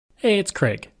Hey, it's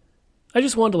Craig. I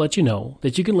just wanted to let you know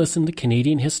that you can listen to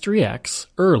Canadian History X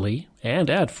early and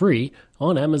ad-free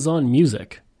on Amazon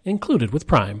Music, included with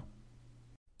Prime.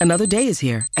 Another day is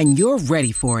here, and you're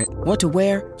ready for it. What to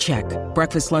wear? Check.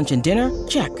 Breakfast, lunch, and dinner?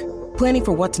 Check. Planning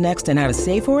for what's next and how to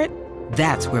save for it?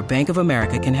 That's where Bank of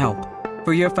America can help.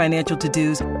 For your financial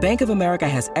to-dos, Bank of America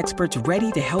has experts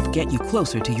ready to help get you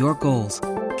closer to your goals.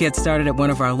 Get started at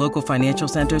one of our local financial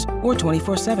centers or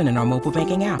 24/7 in our mobile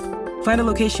banking app. Find a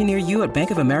location near you at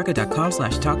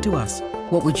bankofamerica.com/talktous.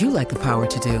 What would you like the power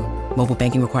to do? Mobile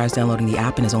banking requires downloading the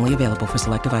app and is only available for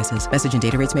select devices. Message and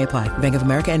data rates may apply. Bank of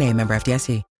America N.A., member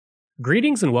FDIC.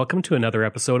 Greetings and welcome to another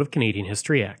episode of Canadian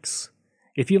History X.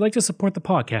 If you'd like to support the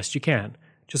podcast, you can.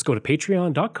 Just go to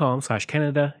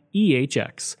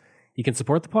patreon.com/CanadaEHX. You can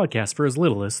support the podcast for as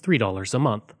little as $3 a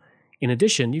month. In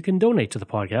addition, you can donate to the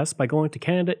podcast by going to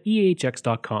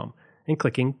CanadaEHX.com and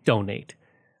clicking Donate.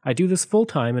 I do this full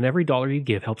time, and every dollar you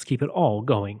give helps keep it all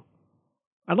going.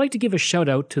 I'd like to give a shout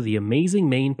out to the Amazing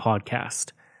Maine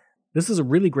podcast. This is a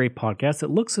really great podcast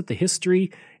that looks at the history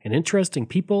and interesting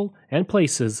people and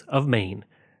places of Maine.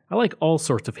 I like all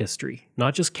sorts of history,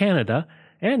 not just Canada,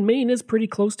 and Maine is pretty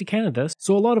close to Canada,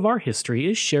 so a lot of our history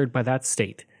is shared by that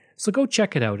state. So go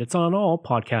check it out. It's on all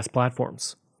podcast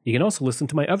platforms. You can also listen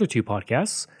to my other two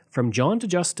podcasts, From John to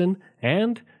Justin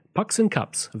and Pucks and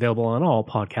Cups, available on all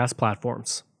podcast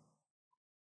platforms.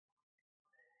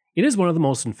 It is one of the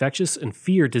most infectious and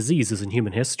feared diseases in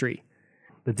human history.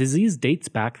 The disease dates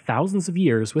back thousands of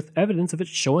years, with evidence of it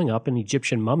showing up in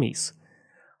Egyptian mummies.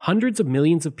 Hundreds of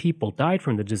millions of people died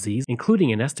from the disease,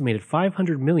 including an estimated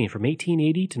 500 million from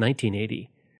 1880 to 1980.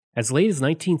 As late as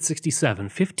 1967,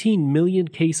 15 million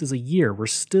cases a year were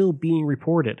still being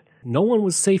reported. No one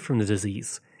was safe from the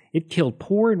disease. It killed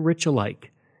poor and rich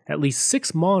alike. At least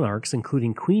 6 monarchs,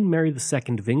 including Queen Mary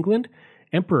II of England,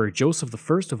 Emperor Joseph I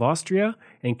of Austria,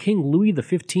 and King Louis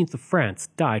XV of France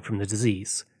died from the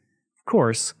disease. Of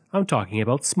course, I'm talking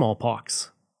about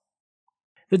smallpox.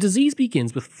 The disease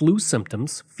begins with flu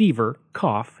symptoms, fever,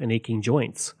 cough, and aching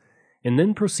joints, and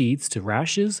then proceeds to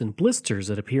rashes and blisters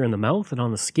that appear in the mouth and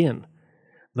on the skin.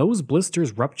 Those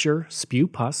blisters rupture, spew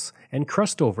pus, and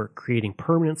crust over, creating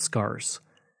permanent scars.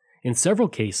 In several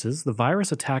cases, the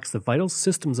virus attacks the vital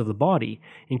systems of the body,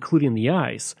 including the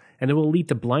eyes, and it will lead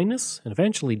to blindness and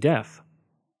eventually death.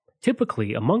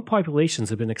 Typically, among populations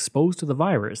that have been exposed to the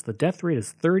virus, the death rate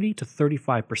is 30 to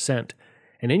 35%,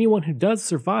 and anyone who does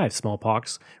survive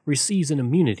smallpox receives an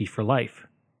immunity for life.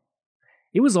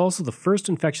 It was also the first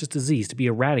infectious disease to be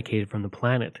eradicated from the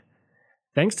planet.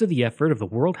 Thanks to the effort of the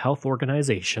World Health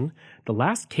Organization, the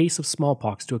last case of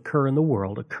smallpox to occur in the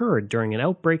world occurred during an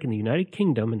outbreak in the United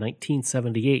Kingdom in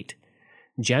 1978.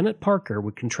 Janet Parker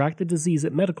would contract the disease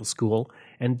at medical school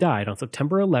and died on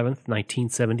September 11,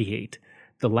 1978,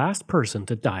 the last person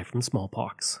to die from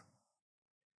smallpox.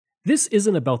 This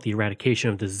isn't about the eradication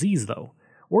of disease, though,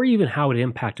 or even how it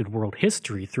impacted world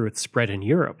history through its spread in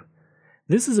Europe.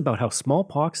 This is about how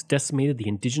smallpox decimated the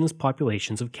indigenous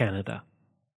populations of Canada.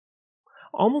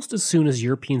 Almost as soon as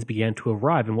Europeans began to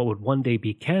arrive in what would one day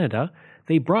be Canada,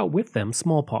 they brought with them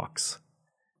smallpox.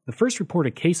 The first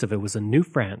reported case of it was in New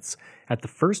France, at the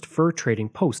first fur trading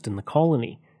post in the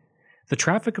colony. The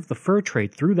traffic of the fur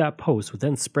trade through that post would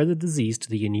then spread the disease to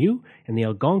the Innu and the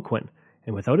Algonquin,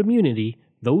 and without immunity,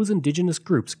 those indigenous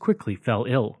groups quickly fell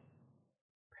ill.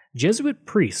 Jesuit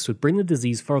priests would bring the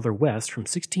disease farther west from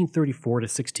 1634 to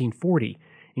 1640,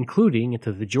 including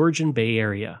into the Georgian Bay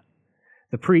area.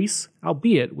 The priests,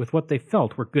 albeit with what they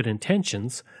felt were good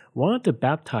intentions, wanted to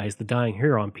baptize the dying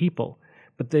Huron people,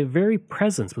 but their very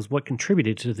presence was what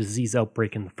contributed to the disease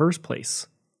outbreak in the first place.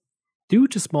 Due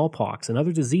to smallpox and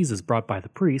other diseases brought by the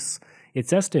priests,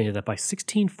 it's estimated that by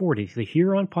 1640 the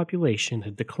Huron population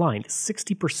had declined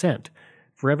 60%,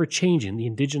 forever changing the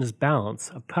indigenous balance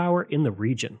of power in the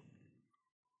region.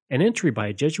 An entry by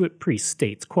a Jesuit priest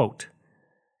states, quote,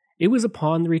 "It was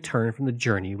upon the return from the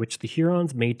journey which the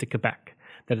Hurons made to Quebec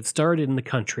that it started in the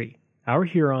country. Our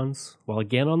Hurons, while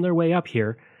again on their way up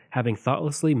here, having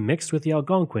thoughtlessly mixed with the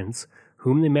Algonquins,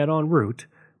 whom they met en route,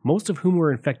 most of whom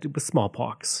were infected with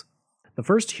smallpox. The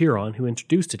first Huron who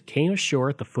introduced it came ashore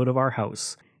at the foot of our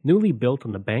house, newly built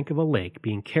on the bank of a lake,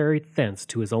 being carried thence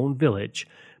to his own village,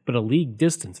 but a league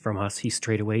distance from us he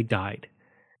straightway died."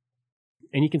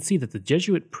 And you can see that the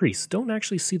Jesuit priests don't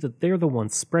actually see that they're the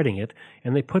ones spreading it,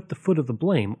 and they put the foot of the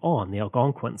blame on the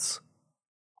Algonquins.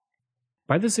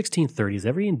 By the 1630s,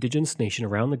 every indigenous nation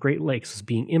around the Great Lakes was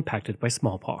being impacted by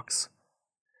smallpox.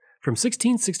 From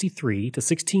 1663 to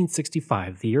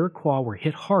 1665, the Iroquois were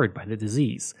hit hard by the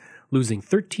disease, losing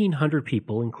 1,300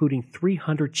 people, including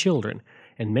 300 children,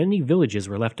 and many villages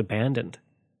were left abandoned.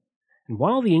 And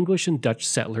while the English and Dutch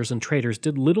settlers and traders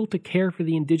did little to care for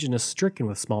the indigenous stricken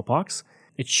with smallpox,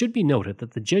 it should be noted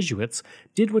that the Jesuits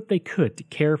did what they could to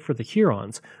care for the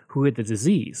Hurons who had the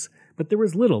disease, but there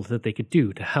was little that they could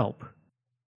do to help.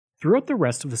 Throughout the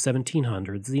rest of the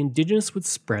 1700s, the indigenous would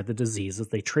spread the disease as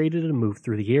they traded and moved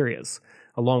through the areas,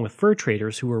 along with fur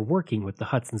traders who were working with the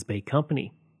Hudson's Bay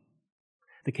Company.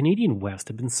 The Canadian West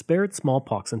had been spared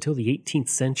smallpox until the 18th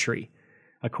century.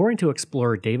 According to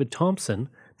explorer David Thompson,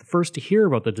 the first to hear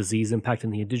about the disease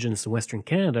impacting the indigenous in Western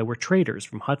Canada were traders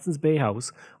from Hudson's Bay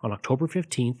House on October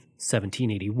 15,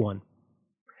 1781.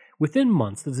 Within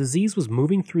months, the disease was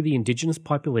moving through the indigenous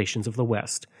populations of the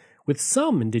West, with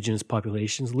some indigenous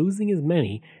populations losing as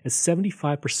many as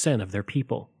 75% of their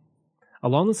people.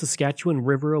 Along the Saskatchewan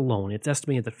River alone, it's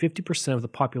estimated that 50% of the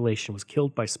population was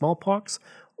killed by smallpox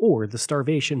or the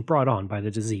starvation brought on by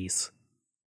the disease.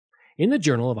 In the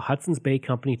journal of a Hudson's Bay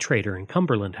Company trader in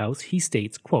Cumberland House, he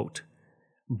states, quote,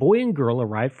 "Boy and girl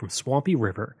arrived from Swampy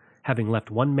River, having left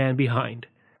one man behind.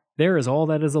 There is all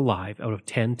that is alive out of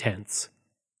 10 tents."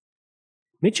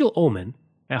 Mitchell Oman,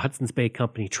 a Hudson's Bay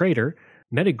Company trader,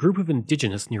 met a group of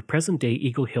indigenous near present-day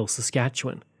Eagle Hill,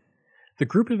 Saskatchewan. The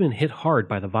group had been hit hard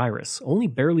by the virus, only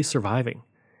barely surviving.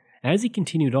 As he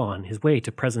continued on his way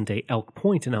to present-day Elk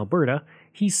Point in Alberta,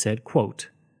 he said, quote,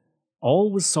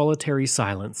 "All was solitary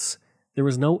silence. There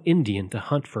was no Indian to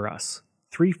hunt for us.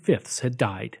 3/5 had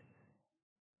died."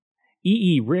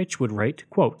 E. Rich would write,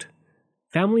 quote,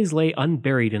 "Families lay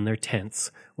unburied in their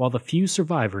tents, while the few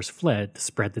survivors fled to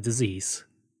spread the disease."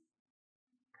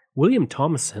 William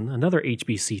Thomason, another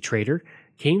HBC trader,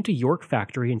 came to York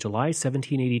Factory in July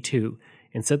 1782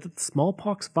 and said that the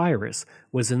smallpox virus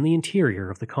was in the interior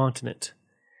of the continent.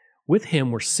 With him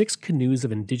were 6 canoes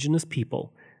of indigenous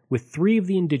people, with 3 of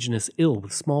the indigenous ill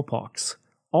with smallpox.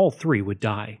 All 3 would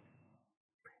die.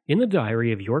 In the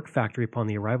diary of York Factory upon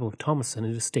the arrival of Thomason,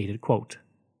 it is stated, quote,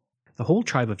 "The whole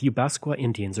tribe of Ubasquwa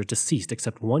Indians are deceased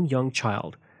except one young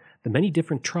child. The many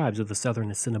different tribes of the southern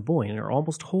Assiniboine are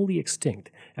almost wholly extinct,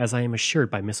 as I am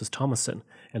assured by Mrs. Thomason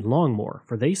and Longmore,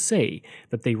 for they say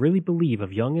that they really believe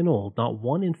of young and old not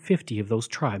 1 in 50 of those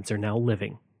tribes are now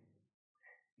living."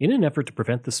 In an effort to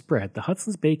prevent the spread, the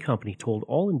Hudson's Bay Company told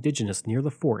all indigenous near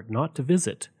the fort not to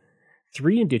visit.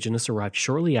 3 indigenous arrived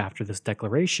shortly after this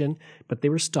declaration, but they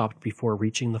were stopped before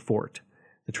reaching the fort.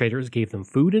 The traders gave them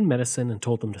food and medicine and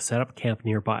told them to set up camp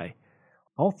nearby.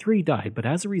 All 3 died, but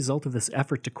as a result of this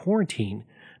effort to quarantine,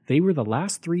 they were the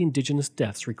last 3 indigenous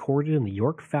deaths recorded in the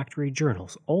York Factory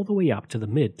journals all the way up to the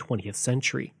mid-20th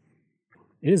century.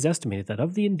 It is estimated that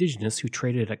of the indigenous who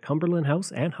traded at Cumberland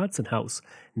House and Hudson House,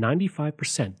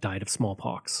 95% died of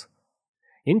smallpox.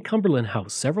 In Cumberland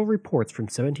House, several reports from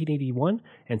 1781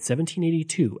 and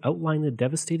 1782 outline the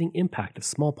devastating impact of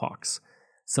smallpox.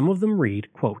 Some of them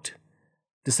read, quote,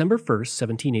 "December 1st,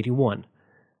 1781.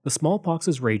 The smallpox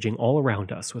is raging all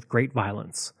around us with great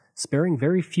violence, sparing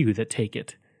very few that take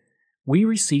it. We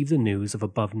receive the news of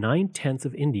above 9 tents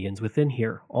of Indians within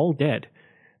here, all dead,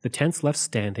 the tents left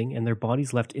standing and their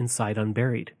bodies left inside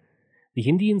unburied. The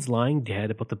Indians lying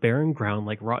dead about the barren ground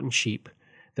like rotten sheep,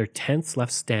 their tents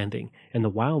left standing, and the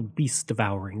wild beasts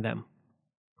devouring them.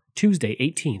 Tuesday,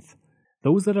 18th.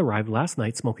 Those that arrived last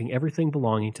night smoking everything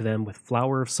belonging to them with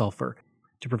flour of sulfur,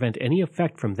 to prevent any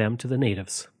effect from them to the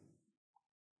natives.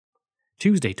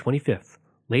 Tuesday, 25th.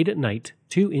 Late at night,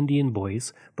 2 Indian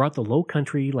boys brought the low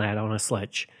country lad on a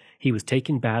sledge. He was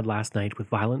taken bad last night with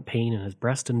violent pain in his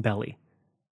breast and belly.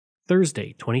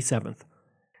 Thursday, 27th.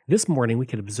 This morning we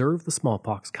could observe the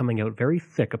smallpox coming out very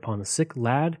thick upon the sick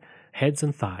lad, heads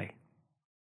and thigh.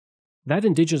 That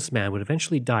indigenous man would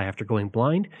eventually die after going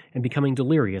blind and becoming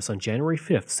delirious on January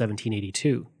 5th,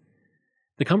 1782.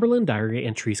 The Cumberland Diary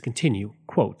entries continue,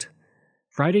 quote,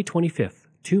 "Friday 25th,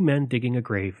 2 men digging a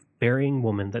grave, burying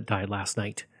woman that died last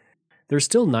night. There's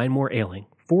still 9 more ailing,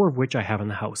 4 of which I have in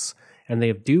the house, and they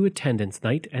have due attendance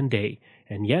night and day,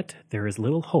 and yet there is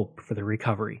little hope for their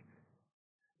recovery.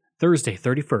 Thursday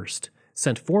 31st,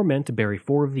 sent 4 men to bury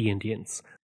 4 of the Indians.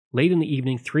 Late in the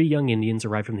evening, 3 young Indians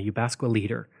arrived from the Ubasquwa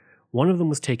leader. One of them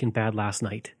was taken bad last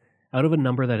night. Out of a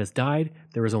number that has died,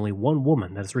 there is only 1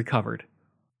 woman that has recovered."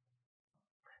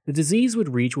 The disease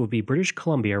would reach what would be British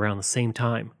Columbia around the same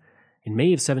time. In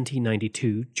May of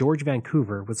 1792, George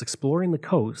Vancouver was exploring the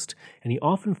coast, and he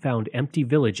often found empty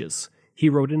villages. He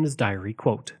wrote in his diary,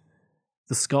 quote,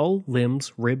 "The skull,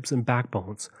 limbs, ribs, and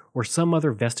backbones, or some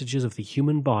other vestiges of the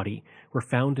human body, were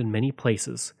found in many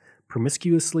places,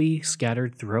 promiscuously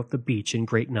scattered throughout the beach in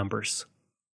great numbers."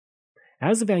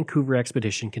 As the Vancouver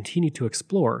expedition continued to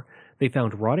explore, they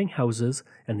found rotting houses,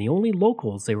 and the only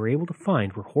locals they were able to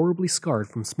find were horribly scarred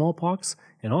from smallpox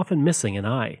and often missing an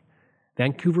eye.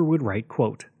 Vancouver would write,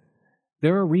 quote,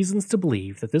 "There are reasons to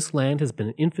believe that this land has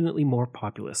been infinitely more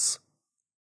populous."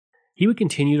 He would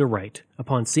continue to write,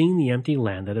 upon seeing the empty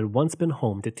land that had once been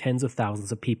home to tens of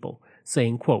thousands of people,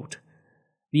 saying, quote,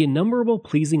 "The innumerable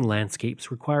pleasing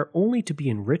landscapes require only to be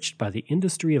enriched by the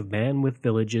industry of man with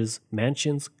villages,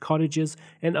 mansions, cottages,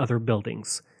 and other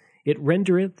buildings. It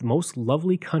rendereth the most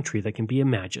lovely country that can be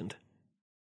imagined."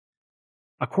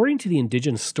 According to the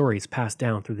indigenous stories passed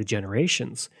down through the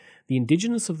generations, the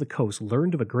indigenous of the coast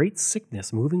learned of a great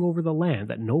sickness moving over the land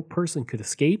that no person could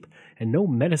escape and no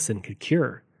medicine could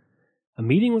cure. A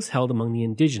meeting was held among the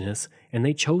indigenous, and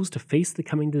they chose to face the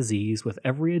coming disease, with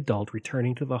every adult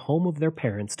returning to the home of their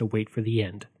parents to wait for the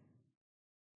end.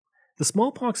 The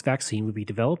smallpox vaccine would be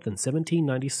developed in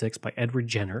 1796 by Edward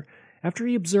Jenner after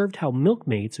he observed how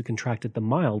milkmaids who contracted the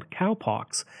mild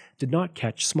cowpox did not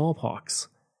catch smallpox.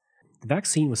 The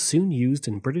vaccine was soon used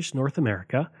in British North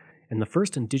America, and the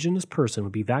first indigenous person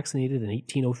would be vaccinated in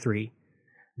 1803.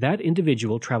 That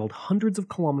individual traveled hundreds of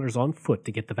kilometers on foot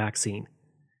to get the vaccine.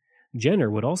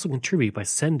 Jenner would also contribute by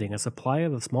sending a supply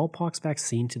of the smallpox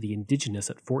vaccine to the indigenous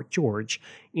at Fort George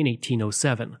in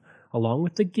 1807, along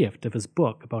with the gift of his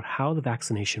book about how the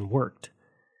vaccination worked.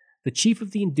 The chief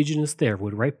of the indigenous there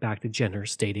would write back to Jenner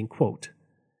stating, quote,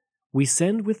 "We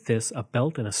send with this a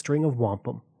belt and a string of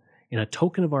wampum, in a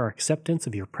token of our acceptance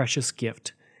of your precious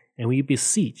gift, and we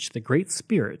beseech the Great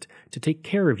Spirit to take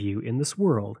care of you in this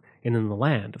world and in the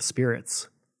land of spirits."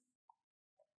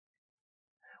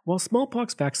 While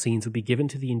smallpox vaccines would be given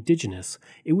to the indigenous,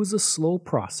 it was a slow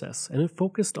process, and it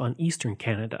focused on eastern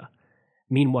Canada.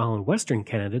 Meanwhile, in western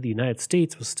Canada, the United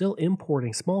States was still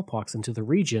importing smallpox into the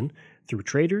region through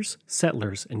traders,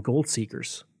 settlers, and gold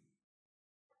seekers.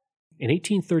 In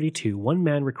 1832, one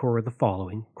man recorded the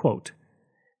following, quote,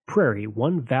 "Prairie,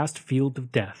 one vast field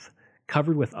of death,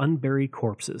 covered with unburied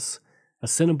corpses,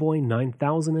 Assiniboine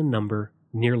 9,000 in number,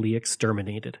 nearly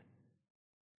exterminated."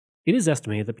 It is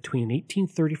estimated that between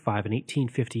 1835 and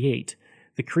 1858,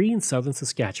 the Cree in southern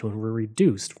Saskatchewan were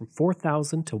reduced from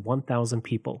 4,000 to 1,000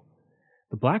 people.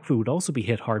 The Blackfoot would also be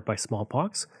hit hard by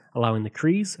smallpox, allowing the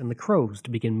Crees and the Crows to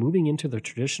begin moving into their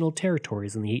traditional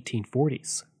territories in the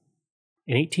 1840s.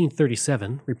 In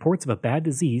 1837, reports of a bad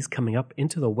disease coming up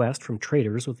into the west from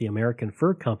traders with the American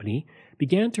Fur Company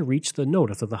began to reach the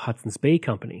notice of the Hudson's Bay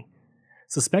Company.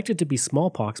 Suspected to be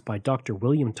smallpox by Dr.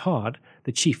 William Todd,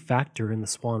 the chief factor in the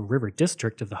Swan River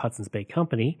district of the Hudson's Bay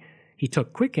Company, he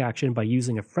took quick action by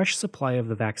using a fresh supply of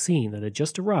the vaccine that had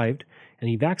just arrived, and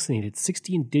he vaccinated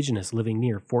 60 indigenous living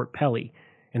near Fort Pelly,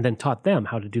 and then taught them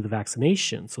how to do the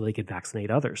vaccination so they could vaccinate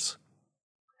others.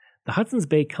 The Hudson's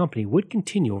Bay Company would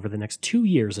continue over the next 2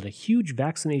 years in a huge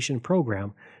vaccination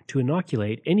program to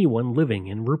inoculate anyone living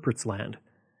in Rupert's Land.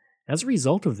 As a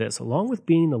result of this, along with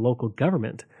being the local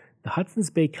government, the Hudson's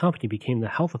Bay Company became the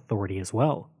health authority as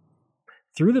well.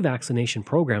 Through the vaccination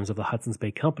programs of the Hudson's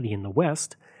Bay Company in the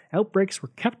West, outbreaks were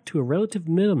kept to a relative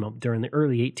minimum during the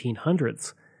early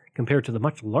 1800s, compared to the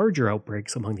much larger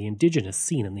outbreaks among the indigenous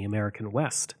seen in the American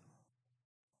West.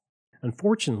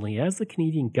 Unfortunately, as the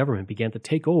Canadian government began to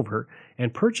take over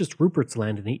and purchased Rupert's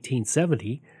Land in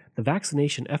 1870, the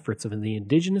vaccination efforts of the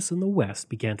indigenous in the West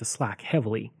began to slack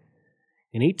heavily.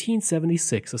 In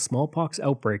 1876, a smallpox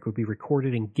outbreak would be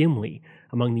recorded in Gimli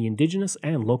among the indigenous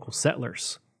and local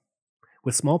settlers.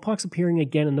 With smallpox appearing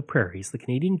again in the prairies, the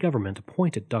Canadian government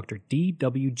appointed Dr.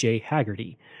 D.W.J.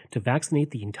 Haggerty to vaccinate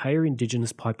the entire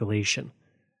indigenous population.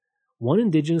 One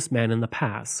indigenous man in the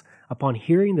pass, upon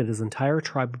hearing that his entire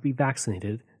tribe would be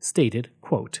vaccinated, stated,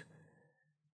 quote,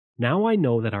 "Now I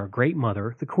know that our great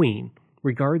mother, the Queen,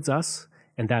 regards us,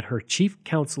 and that her chief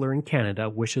counselor in Canada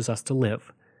wishes us to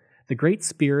live. The Great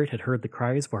Spirit had heard the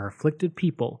cries of our afflicted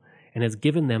people and has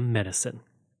given them medicine."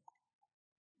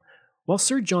 While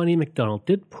Sir John A. Macdonald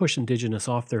did push indigenous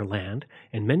off their land,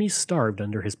 and many starved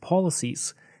under his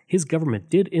policies, his government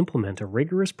did implement a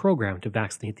rigorous program to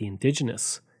vaccinate the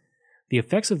indigenous. The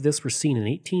effects of this were seen in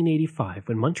 1885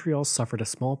 when Montreal suffered a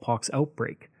smallpox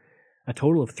outbreak. A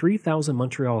total of 3,000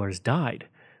 Montrealers died,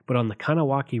 but on the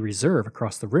Kanawaki Reserve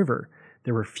across the river,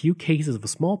 there were few cases of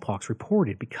smallpox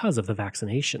reported because of the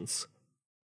vaccinations.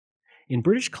 In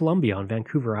British Columbia on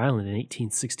Vancouver Island in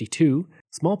 1862,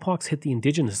 smallpox hit the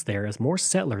indigenous there as more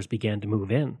settlers began to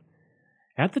move in.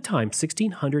 At the time,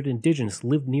 1,600 indigenous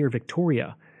lived near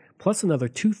Victoria, plus another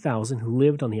 2,000 who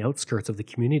lived on the outskirts of the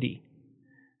community.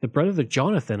 The brother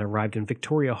Jonathan arrived in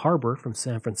Victoria Harbor from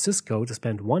San Francisco to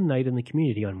spend one night in the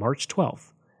community on March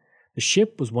 12th. The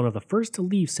ship was one of the first to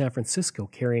leave San Francisco,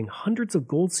 carrying hundreds of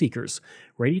gold seekers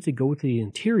ready to go to the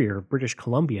interior of British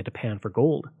Columbia to pan for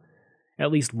gold.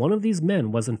 At least one of these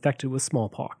men was infected with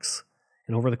smallpox.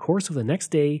 And over the course of the next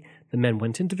day, the men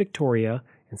went into Victoria,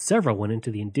 and several went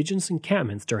into the Indigenous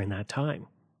encampments during that time.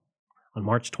 On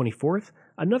March 24th,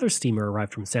 another steamer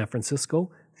arrived from San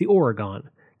Francisco, the Oregon,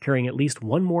 carrying at least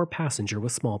one more passenger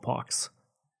with smallpox.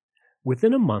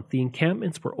 Within a month, the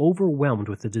encampments were overwhelmed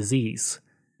with the disease.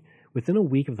 Within a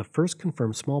week of the first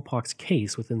confirmed smallpox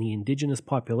case within the Indigenous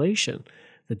population,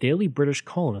 the Daily British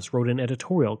Colonist wrote an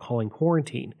editorial calling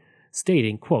quarantine,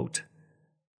 stating, quote,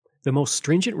 "The most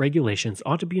stringent regulations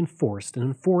ought to be enforced and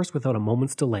enforced without a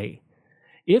moment's delay.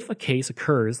 If a case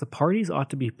occurs, the parties ought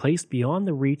to be placed beyond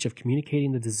the reach of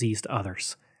communicating the disease to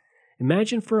others.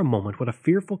 Imagine for a moment what a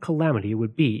fearful calamity it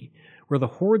would be were the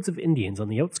hordes of Indians on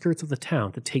the outskirts of the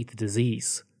town to take the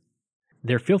disease.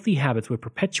 Their filthy habits would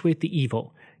perpetuate the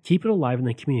evil, keep it alive in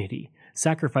the community,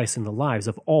 sacrificing the lives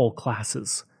of all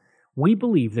classes. We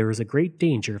believe there is a great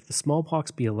danger if the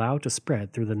smallpox be allowed to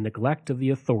spread through the neglect of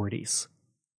the authorities."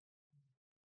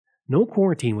 No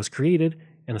quarantine was created,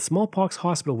 and a smallpox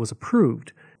hospital was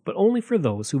approved, but only for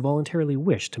those who voluntarily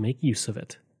wished to make use of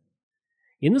it.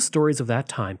 In the stories of that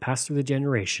time passed through the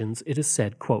generations, it is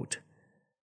said, quote,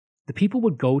 "The people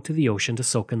would go to the ocean to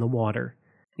soak in the water.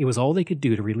 It was all they could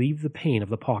do to relieve the pain of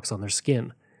the pox on their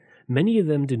skin. Many of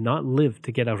them did not live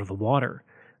to get out of the water.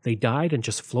 They died and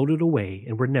just floated away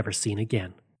and were never seen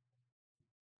again."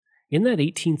 In that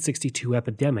 1862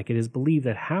 epidemic, it is believed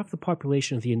that half the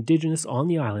population of the Indigenous on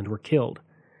the island were killed.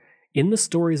 In the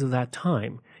stories of that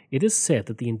time, it is said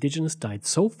that the Indigenous died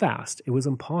so fast it was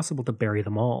impossible to bury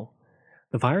them all.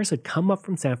 The virus had come up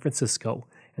from San Francisco,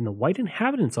 and the white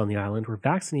inhabitants on the island were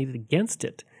vaccinated against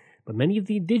it, but many of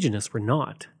the Indigenous were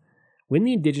not. When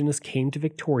the Indigenous came to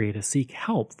Victoria to seek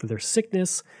help for their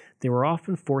sickness, they were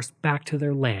often forced back to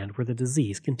their land where the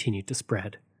disease continued to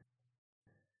spread.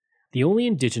 The only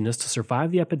Indigenous to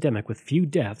survive the epidemic with few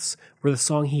deaths were the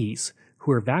Songhees,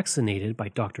 who were vaccinated by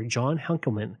Dr. John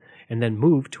Henkelman and then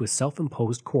moved to a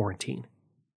self-imposed quarantine.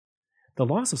 The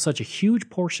loss of such a huge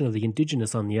portion of the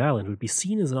Indigenous on the island would be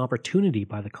seen as an opportunity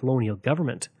by the colonial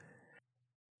government.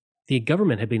 The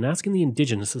government had been asking the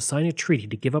Indigenous to sign a treaty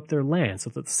to give up their land so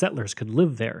that the settlers could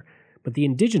live there, but the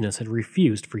Indigenous had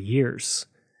refused for years.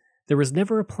 There was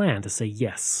never a plan to say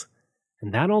yes,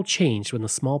 and that all changed when the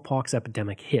smallpox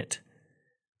epidemic hit.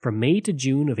 From May to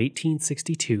June of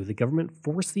 1862, the government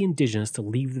forced the Indigenous to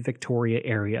leave the Victoria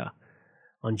area.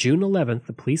 On June 11th,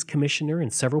 the police commissioner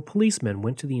and several policemen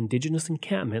went to the Indigenous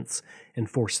encampments and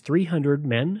forced 300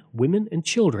 men, women, and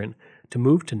children to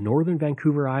move to northern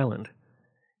Vancouver Island.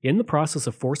 In the process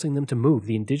of forcing them to move,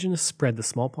 the Indigenous spread the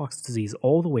smallpox disease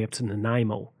all the way up to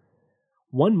Nanaimo.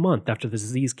 1 month after the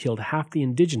disease killed half the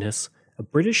Indigenous, a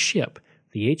British ship,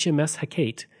 the HMS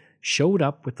Hecate, showed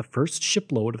up with the first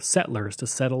shipload of settlers to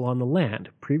settle on the land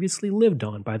previously lived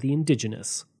on by the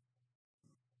Indigenous.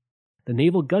 The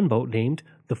naval gunboat named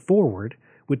the Forward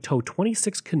would tow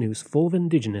 26 canoes full of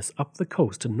Indigenous up the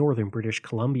coast to northern British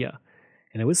Columbia,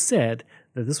 and it was said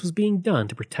that this was being done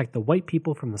to protect the white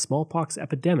people from the smallpox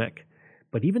epidemic,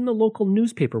 but even the local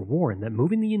newspaper warned that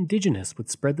moving the Indigenous would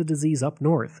spread the disease up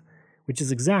north, which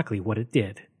is exactly what it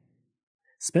did.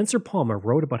 Spencer Palmer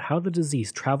wrote about how the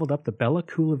disease traveled up the Bella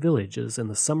Coola villages in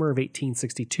the summer of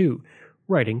 1862,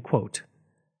 writing, quote,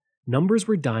 "Numbers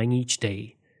were dying each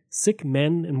day. Sick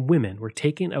men and women were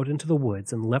taken out into the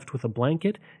woods and left with a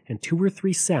blanket and 2 or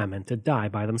 3 salmon to die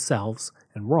by themselves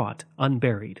and rot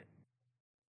unburied."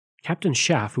 Captain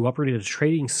Schaff, who operated a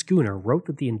trading schooner, wrote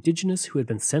that the Indigenous who had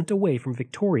been sent away from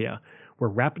Victoria were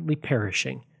rapidly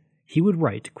perishing. He would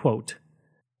write, quote,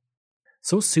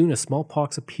 "So soon as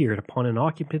smallpox appeared upon an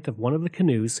occupant of one of the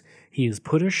canoes, he is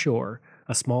put ashore,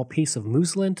 a small piece of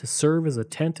muslin to serve as a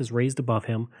tent is raised above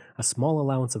him, a small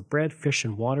allowance of bread, fish,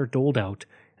 and water doled out,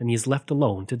 and he is left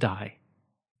alone to die."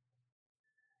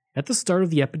 At the start of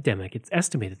the epidemic, it's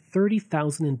estimated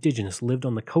 30,000 Indigenous lived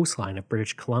on the coastline of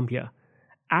British Columbia.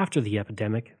 After the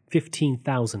epidemic,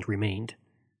 15,000 remained.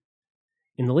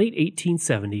 In the late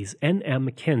 1870s, N.M.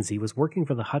 Mackenzie was working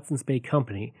for the Hudson's Bay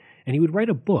Company, and he would write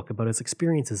a book about his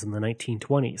experiences in the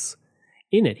 1920s.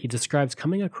 In it, he describes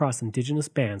coming across Indigenous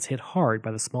bands hit hard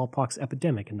by the smallpox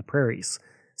epidemic in the prairies,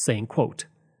 saying, quote,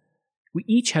 "We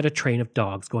each had a train of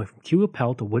dogs going from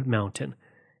Qu'Appelle to Wood Mountain,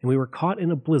 and we were caught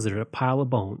in a blizzard at Pile of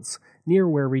Bones, near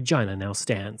where Regina now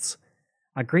stands.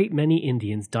 A great many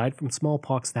Indians died from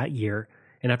smallpox that year,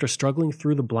 and after struggling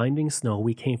through the blinding snow,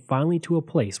 we came finally to a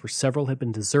place where several had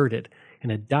been deserted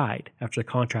and had died after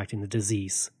contracting the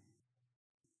disease."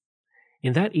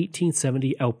 In that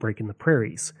 1870 outbreak in the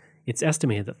prairies, it's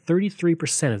estimated that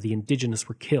 33% of the Indigenous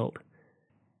were killed.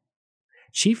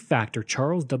 Chief Factor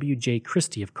Charles W. J.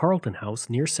 Christie of Carlton House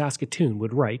near Saskatoon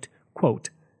would write, quote,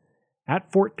 At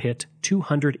Fort Pitt,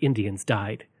 200 Indians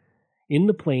died. In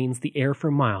the plains, the air for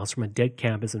miles from a dead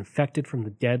camp is infected from the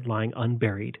dead lying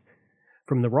unburied.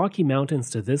 From the Rocky Mountains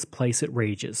to this place it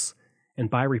rages, and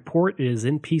by report it is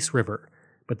in Peace River,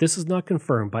 but this is not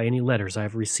confirmed by any letters I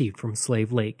have received from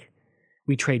Slave Lake.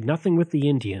 We trade nothing with the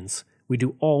Indians. We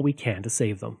do all we can to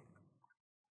save them.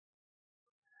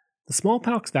 The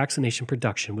smallpox vaccination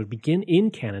production would begin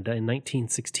in Canada in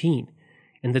 1916,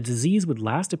 and the disease would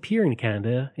last appear in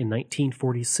Canada in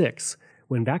 1946,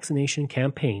 when vaccination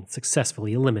campaigns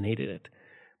successfully eliminated it.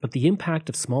 But the impact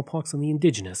of smallpox on the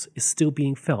Indigenous is still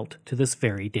being felt to this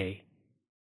very day.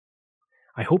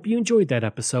 I hope you enjoyed that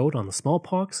episode on the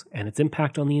smallpox and its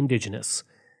impact on the Indigenous.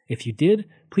 If you did,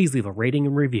 please leave a rating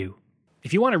and review.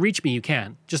 If you want to reach me, you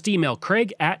can. Just email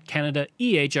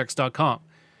craig@canadaehx.com.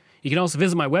 You can also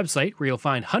visit my website, where you'll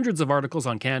find hundreds of articles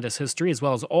on Canada's history, as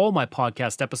well as all my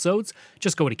podcast episodes.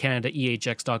 Just go to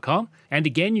canadaehx.com. And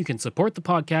again, you can support the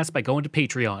podcast by going to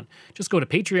Patreon. Just go to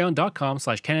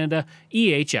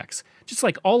patreon.com/canadaehx, just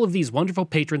like all of these wonderful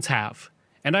patrons have.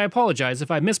 And I apologize if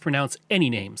I mispronounce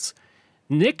any names.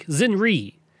 Nick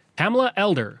Zinri, Pamela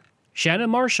Elder,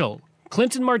 Shannon Marshall,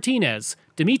 Clinton Martinez,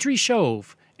 Dimitri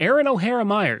Chauve, Aaron O'Hara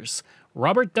Myers,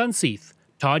 Robert Dunseith,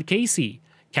 Todd Casey,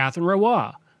 Catherine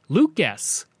Roy, Luke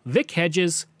Guess, Vic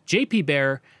Hedges, JP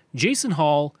Bear, Jason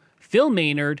Hall, Phil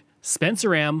Maynard,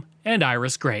 Spencer M., and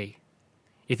Iris Gray.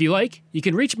 If you like, you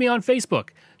can reach me on Facebook.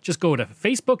 Just go to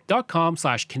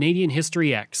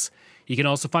facebook.com/CanadianHistoryX. You can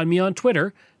also find me on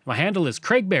Twitter. My handle is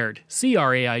Craig Baird,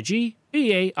 CraigBaird,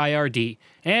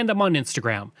 and I'm on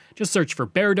Instagram. Just search for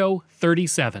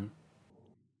Bairdo37.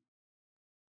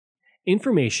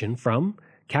 Information from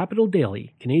Capital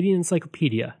Daily, Canadian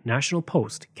Encyclopedia, National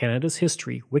Post, Canada's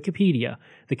History, Wikipedia,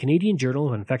 the Canadian Journal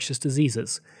of Infectious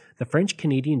Diseases, the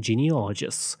French-Canadian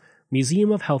Genealogists, Museum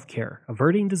of Healthcare,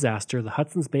 Averting Disaster, the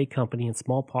Hudson's Bay Company and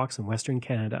Smallpox in Western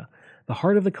Canada, the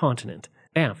Heart of the Continent,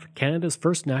 Banff, Canada's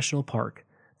first national park,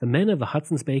 the Men of the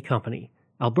Hudson's Bay Company,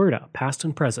 Alberta, Past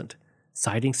and Present,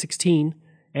 Siding 16,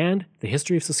 and the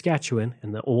History of Saskatchewan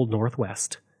and the Old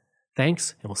Northwest.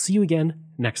 Thanks, and we'll see you again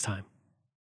next time.